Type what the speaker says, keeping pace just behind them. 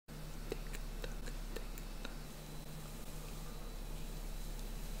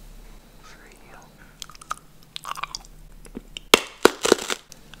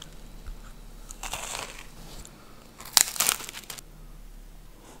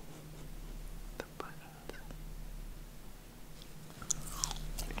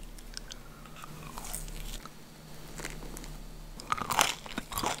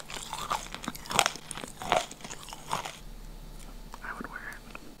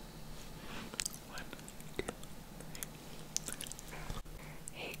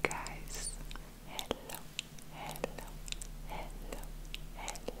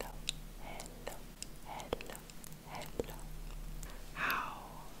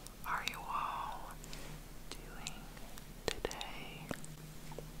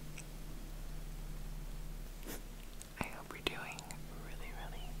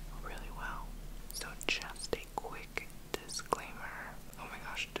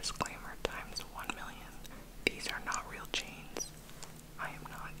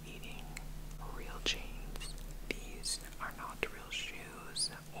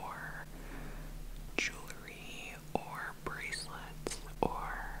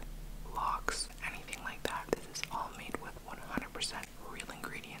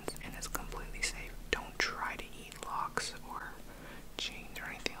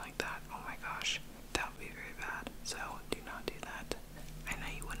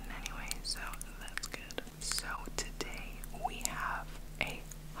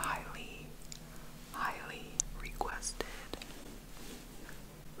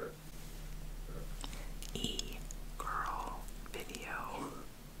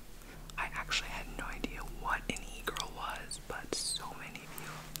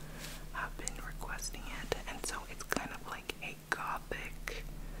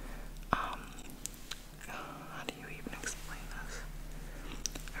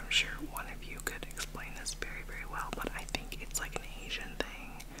sure one of you could explain this very, very well, but I think it's like an Asian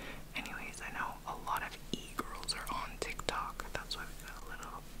thing. Anyways, I know a lot of e-girls are on TikTok. That's why we got a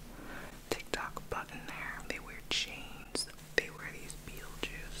little TikTok button there. They wear chains. They wear these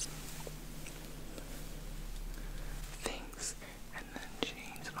Beetlejuice things, and then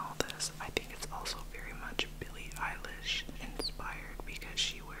chains and all this. I think it's also very much Billie Eilish inspired because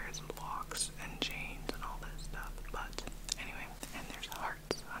she wears locks and chains and all this stuff. But anyway, and there's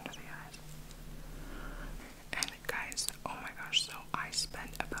hearts under the eyes. And guys, oh my gosh, so I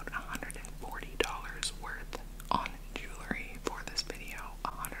spent about $140 worth on jewelry for this video.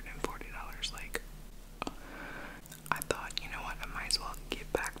 $140, like, I thought, you know what, I might as well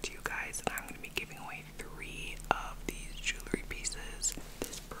give back to you guys, and I'm going to be giving away 3 of these jewelry pieces.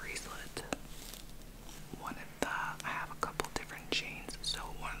 This bracelet, one of the, I have a couple different chains, so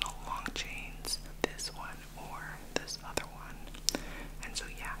one of the long chains, this one, or this other one. And so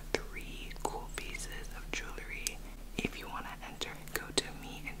yeah, 3 cool pieces of jewelry. If you want to enter, go to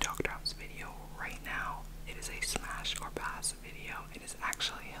me and Dog Drop's video right now. It is a smash or pass video. It is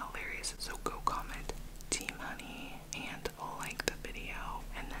actually hilarious, so go comment Team Honey and like the video,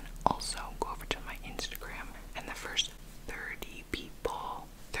 and then also go over to my Instagram, and the first 30 people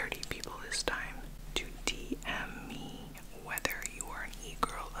this time, to DM me whether you are an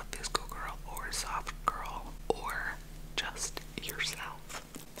e-girl, a physical girl, or a soft girl, or just yourself.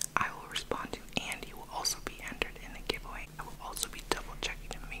 I will respond to, and you will also be entered in the giveaway. I will also be double checking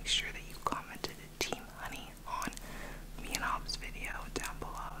to make sure that you commented Team Honey on me and Hobbs' video down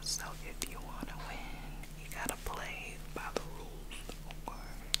below. So if you want to win, you gotta play by the rules.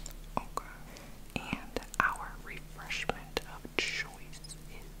 Okay. And our refreshment of choice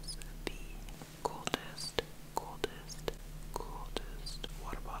is the coldest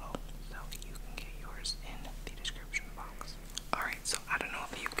water bottle. So you can get yours in the description box. Alright, so I don't know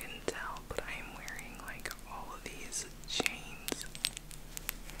if you can tell, but I am wearing like all of these chains.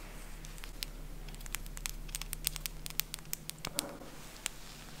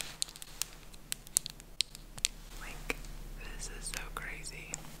 Like, this is so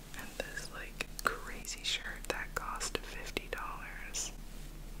crazy. And this like crazy shirt that cost $50.